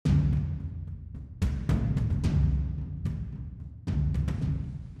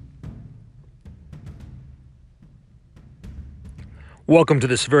Welcome to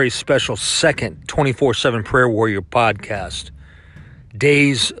this very special second 24/7 Prayer Warrior podcast,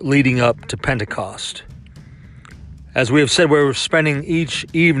 days leading up to Pentecost. As we have said, we're spending each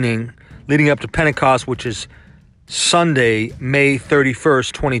evening leading up to Pentecost, which is Sunday, May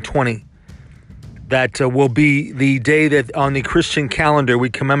 31st, 2020. That will be the day that on the Christian calendar we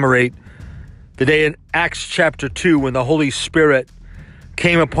commemorate the day in Acts chapter 2 when the Holy Spirit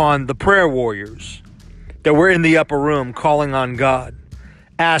came upon the prayer warriors that were in the upper room calling on God,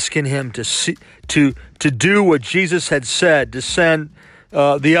 asking him to do what Jesus had said, to send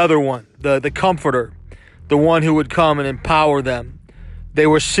the other one, the comforter, the one who would come and empower them. They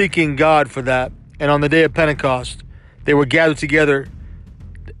were seeking God for that. And on the day of Pentecost, they were gathered together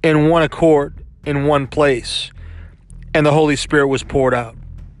in one accord, in one place, and the Holy Spirit was poured out.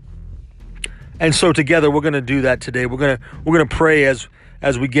 And so together we're going to do that today. We're going to pray as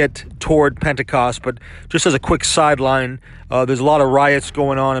we get toward Pentecost. But just as a quick sideline, there's a lot of riots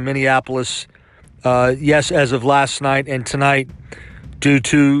going on in Minneapolis. Yes, as of last night and tonight, due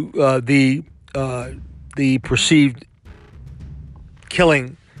to the perceived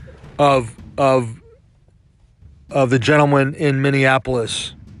killing of the gentleman in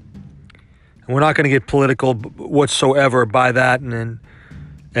Minneapolis. And we're not going to get political whatsoever by that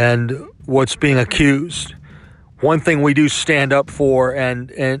and what's being accused. One thing we do stand up for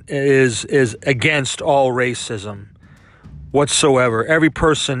and is against all racism whatsoever. Every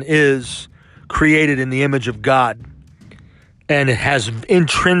person is created in the image of God, and it has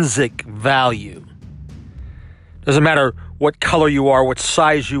intrinsic value. Doesn't matter what color you are, what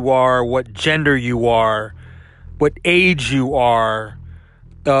size you are, what gender you are, what age you are.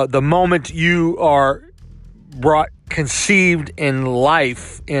 The moment you are conceived in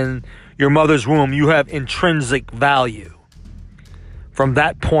life in your mother's womb, you have intrinsic value from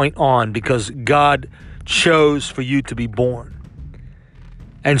that point on because God chose for you to be born.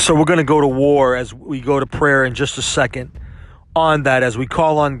 And so we're going to go to war as we go to prayer in just a second on that. As we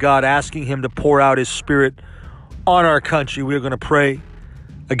call on God, asking him to pour out his Spirit on our country, we're going to pray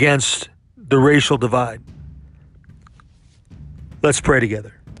against the racial divide. Let's pray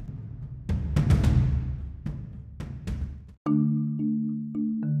together.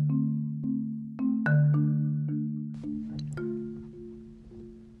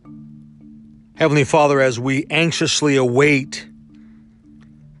 Heavenly Father, as we anxiously await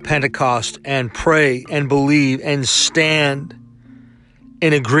Pentecost and pray and believe and stand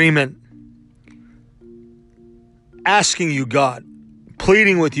in agreement, asking you, God,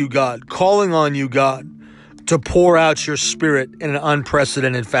 pleading with you, God, calling on you, God, to pour out your Spirit in an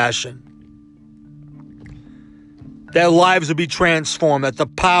unprecedented fashion. That lives would be transformed, that the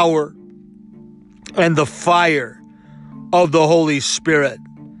power and the fire of the Holy Spirit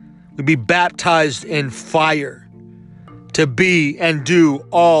would be baptized in fire to be and do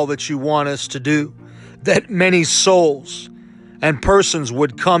all that you want us to do. That many souls and persons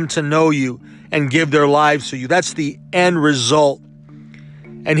would come to know you and give their lives to you. That's the end result.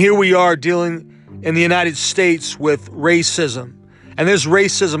 And here we are dealing in the United States with racism. And there's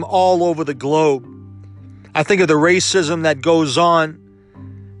racism all over the globe. I think of the racism that goes on,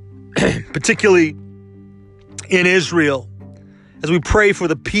 particularly in Israel, as we pray for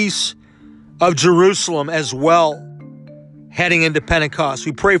the peace of Jerusalem as well, heading into Pentecost.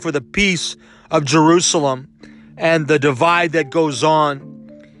 We pray for the peace of Jerusalem and the divide that goes on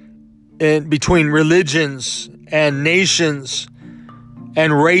in between religions and nations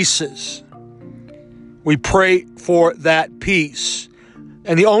and races. We pray for that peace.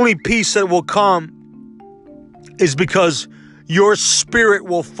 And the only peace that will come is because your Spirit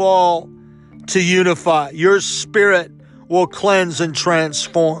will fall to unify. Your Spirit will cleanse and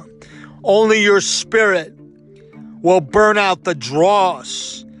transform. Only your Spirit will burn out the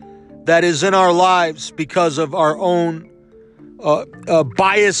dross that is in our lives because of our own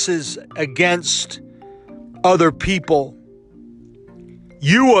biases against other people.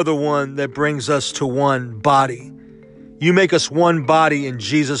 You are the one that brings us to one body. You make us one body in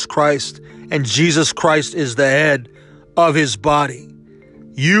Jesus Christ, and Jesus Christ is the head of his body.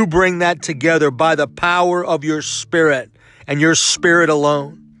 You bring that together by the power of your Spirit and your Spirit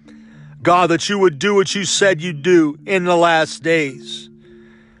alone. God, that you would do what you said you'd do in the last days.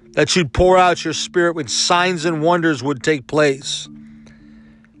 That you'd pour out your Spirit when signs and wonders would take place.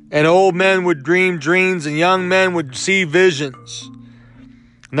 And old men would dream dreams and young men would see visions.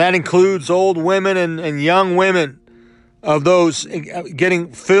 And that includes old women and young women of those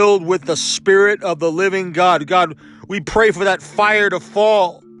getting filled with the Spirit of the living God. God, we pray for that fire to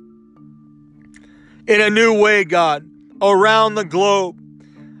fall in a new way, God, around the globe.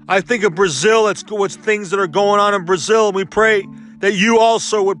 I think of Brazil. It's things that are going on in Brazil. We pray that you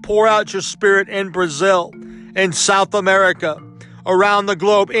also would pour out your Spirit in Brazil, in South America, around the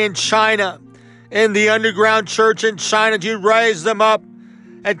globe, in China, in the underground church in China. You'd raise them up,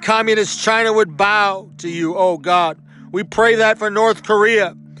 and communist China would bow to you, oh God. We pray that for North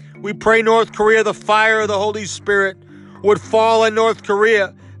Korea. We pray North Korea, the fire of the Holy Spirit would fall in North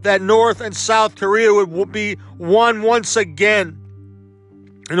Korea, that North and South Korea would be one once again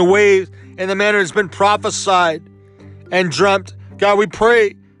in a way, in the manner that's been prophesied and dreamt. God, we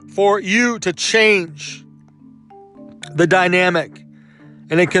pray for you to change the dynamic,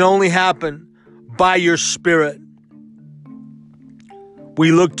 and it can only happen by your Spirit.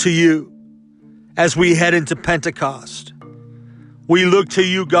 We look to you as we head into Pentecost. We look to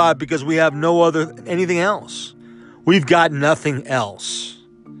you, God, because we have anything else. We've got nothing else.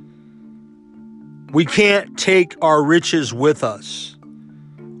 We can't take our riches with us.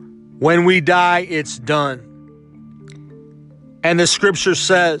 When we die, it's done. And the scripture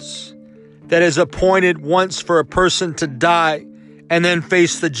says that it is appointed once for a person to die and then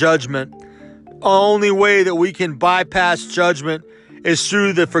face the judgment. The only way that we can bypass judgment is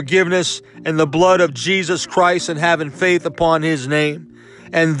through the forgiveness and the blood of Jesus Christ and having faith upon his name.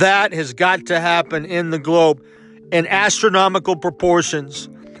 And that has got to happen in the globe in astronomical proportions,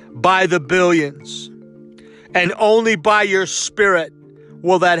 by the billions. And only by your Spirit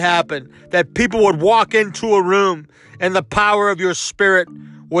will that happen. That people would walk into a room and the power of your Spirit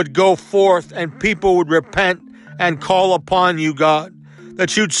would go forth and people would repent and call upon you, God.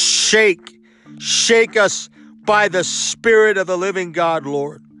 That you'd shake us by the Spirit of the living God,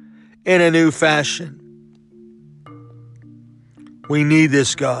 Lord, in a new fashion. We need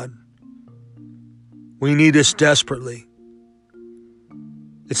this, God. We need this desperately.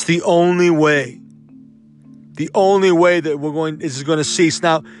 It's the only way that this is going to cease.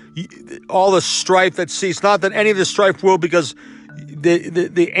 Now, all the strife that ceased, not that any of the strife will, because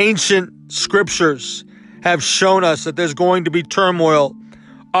the ancient scriptures have shown us that there's going to be turmoil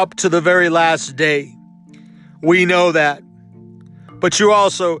up to the very last day. We know that. But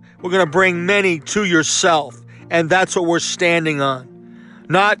we're going to bring many to yourself. And that's what we're standing on.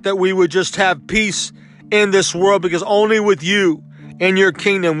 Not that we would just have peace in this world, because only with you in your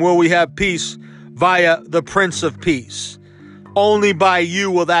kingdom will we have peace via the Prince of Peace. Only by you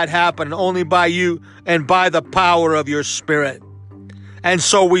will that happen. Only by you and by the power of your Spirit. And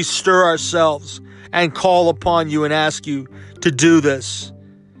so we stir ourselves and call upon you and ask you to do this.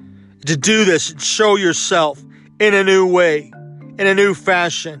 To do this and show yourself in a new way, in a new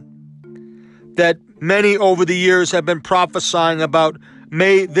fashion, that many over the years have been prophesying about.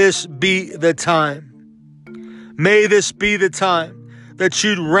 May this be the time. May this be the time that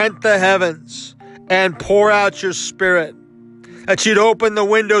you'd rent the heavens and pour out your Spirit, that you'd open the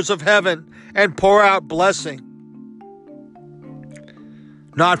windows of heaven and pour out blessing.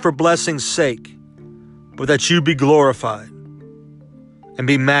 Not for blessing's sake, but that you be glorified and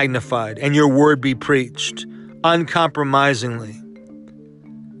be magnified and your word be preached uncompromisingly.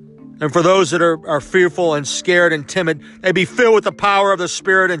 And for those that are fearful and scared and timid, they be filled with the power of the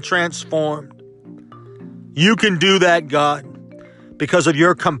Spirit and transformed. You can do that, God, because of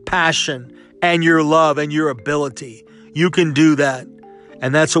your compassion and your love and your ability. You can do that.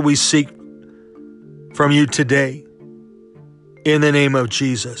 And that's what we seek from you today, in the name of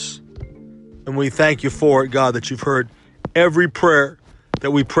Jesus. And we thank you for it, God, that you've heard every prayer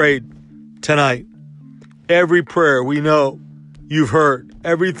that we prayed tonight. Every prayer we know you've heard.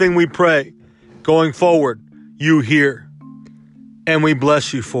 Everything we pray going forward, you hear. And we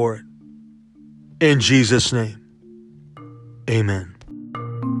bless you for it. In Jesus' name, amen.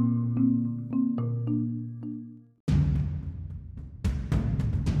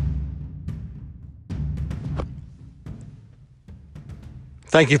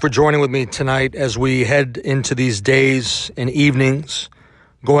 Thank you for joining with me tonight as we head into these days and evenings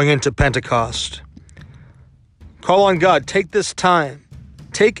going into Pentecost. Call on God. Take this time.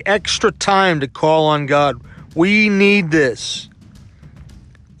 Take extra time to call on God. We need this.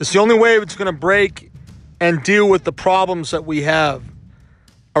 It's the only way it's going to break and deal with the problems that we have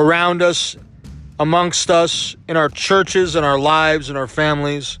around us, amongst us, in our churches, in our lives, in our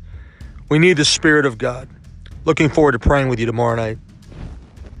families. We need the Spirit of God. Looking forward to praying with you tomorrow night.